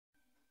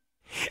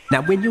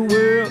Now when your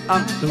world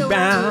all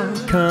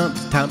around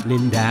comes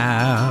tumbling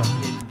down,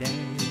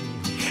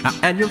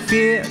 and your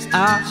fears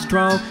are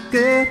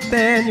stronger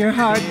than your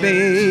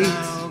heartbeats,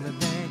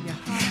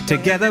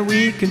 together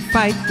we can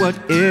fight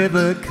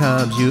whatever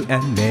comes, you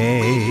and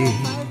me.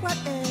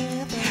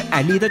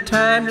 And neither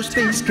time nor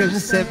space can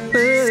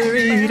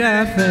separate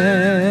our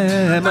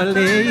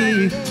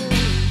family.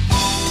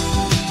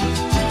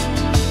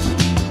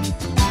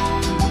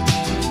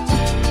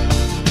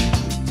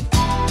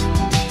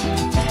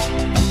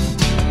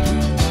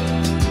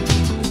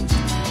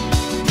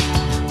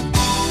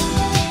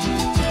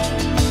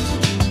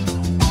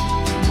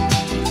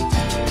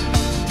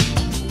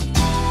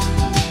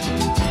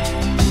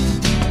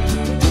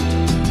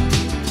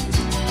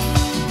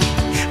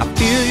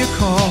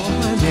 Call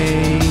my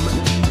name,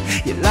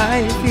 your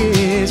life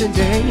is in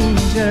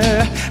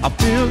danger. I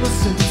feel a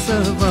sense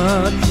of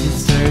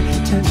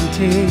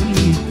uncertainty.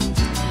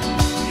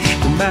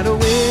 No matter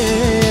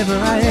wherever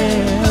I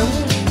am,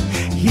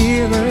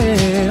 here or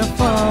in a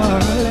far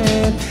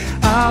land,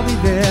 I'll be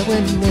there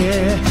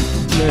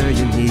whenever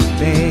you need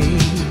me.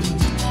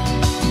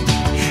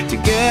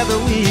 Together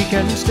we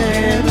can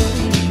stand,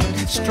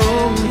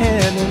 strong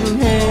hand in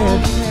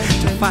hand,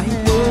 to fight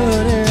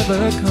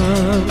whatever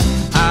comes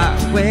our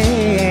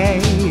way.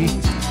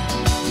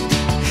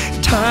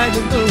 Time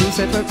and no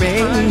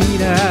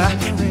separator.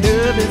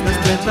 Love is the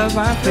strength of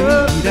our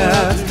faith.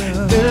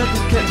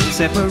 Nothing can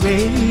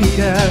separate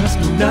us,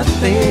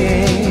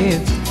 nothing.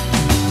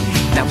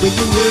 Now when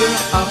the world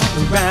all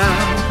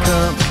around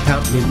comes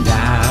tumbling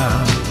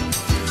down,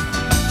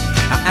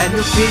 and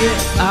your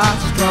fears are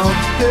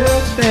stronger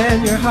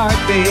than your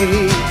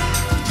heartbeat,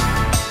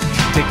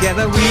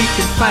 together we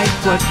can fight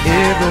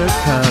whatever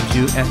comes,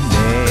 you and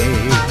me.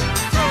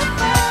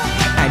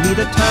 And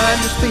neither time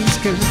or space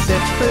can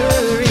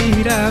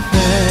separate our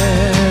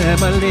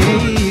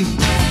family.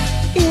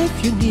 If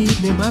you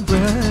need me, my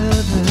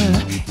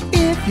brother,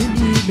 if you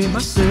need me, my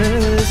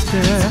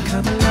sister,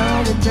 come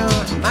along and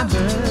join my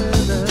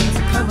brothers,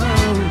 come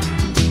on.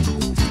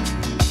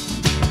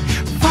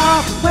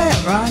 Father,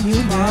 where are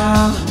you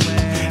now?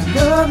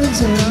 Love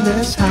is in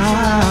this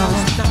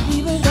house. Not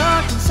even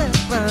God can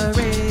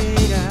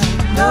separate us,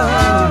 no.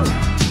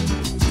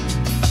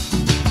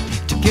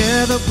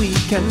 Together we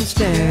can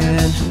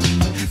stand,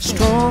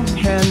 strong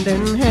hand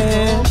in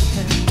hand,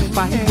 to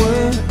fight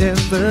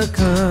whatever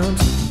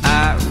comes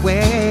our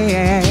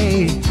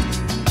way.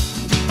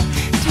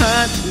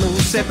 Time no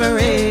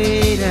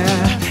separator.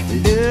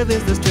 Love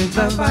is the strength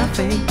of our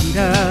faith.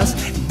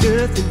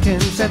 Nothing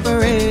can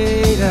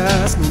separate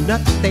us.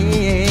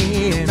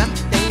 Nothing, nothing.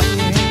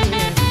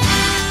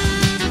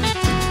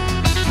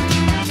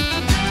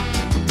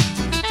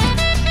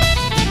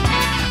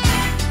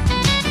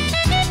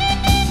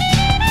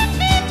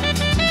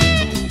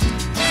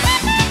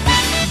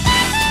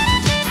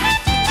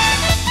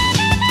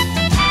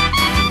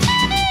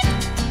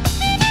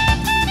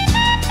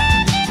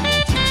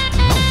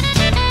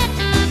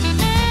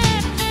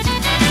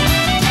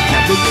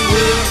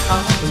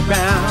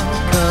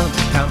 Down,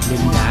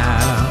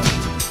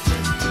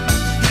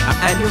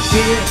 and your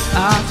fears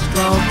are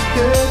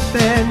stronger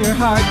than your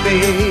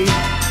heartbeat.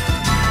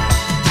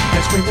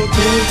 That's when they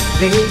think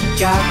they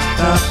got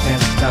the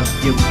best of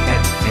you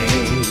and me.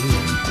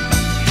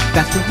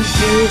 That's when we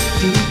feel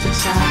deep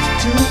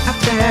inside to our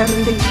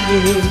family.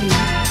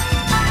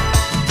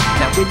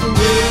 Now when the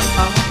world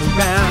all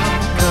around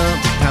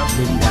comes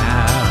tumbling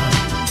down,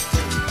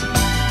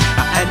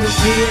 and your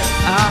fears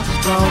are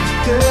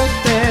stronger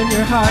than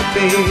your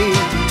heartbeat,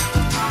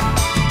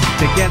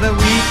 together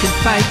we can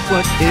fight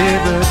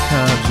whatever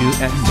comes, you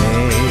and me.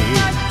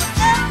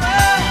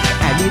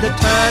 And neither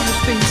time or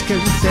space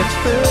can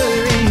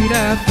separate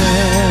our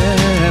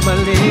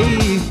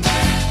family.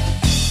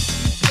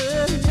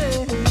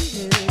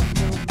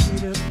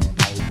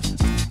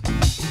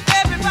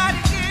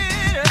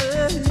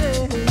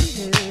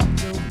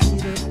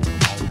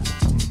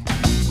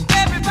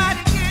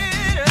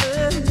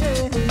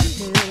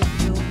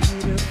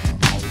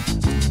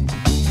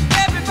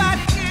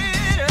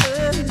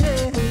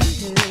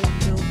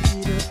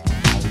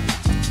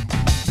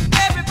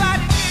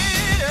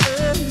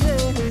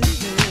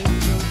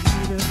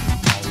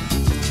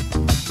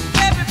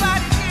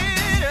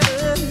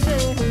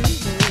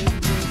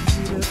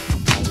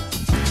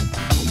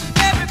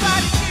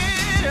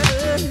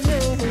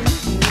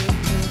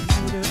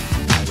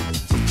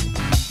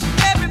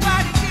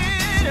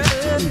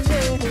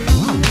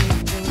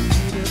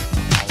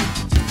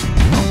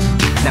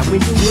 When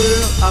the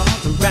world all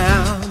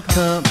around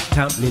comes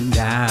tumbling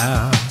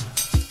down,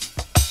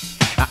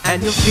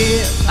 and your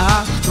fears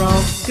are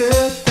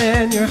stronger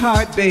than your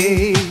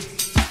heartbeat,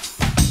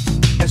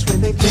 that's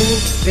when they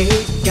think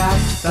they got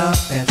the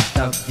best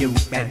of you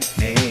and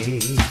me.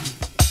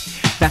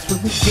 That's when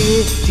we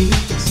feel deep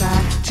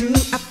inside to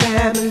our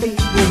family.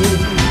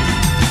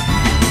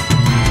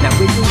 Now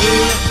when the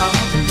world all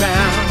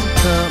around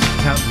comes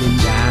tumbling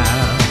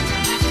down,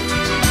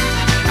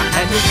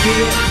 and your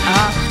fears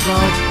are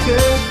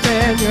stronger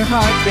than your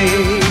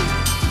heartbeat,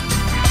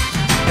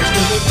 that's when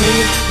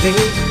They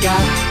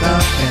got the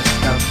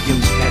best of you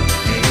and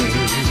me.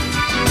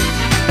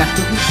 That's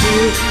what we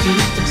feel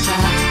deep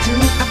inside to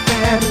our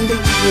family.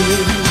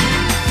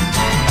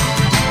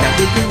 Now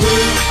we can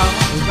win all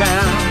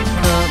around,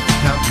 come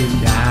counting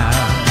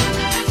down.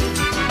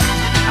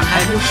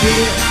 And you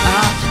feel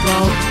our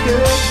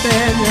stronger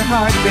than your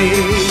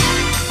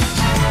heartbeat.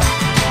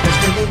 Cause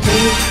when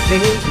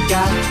they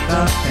got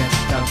the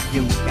best of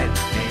you and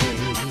me.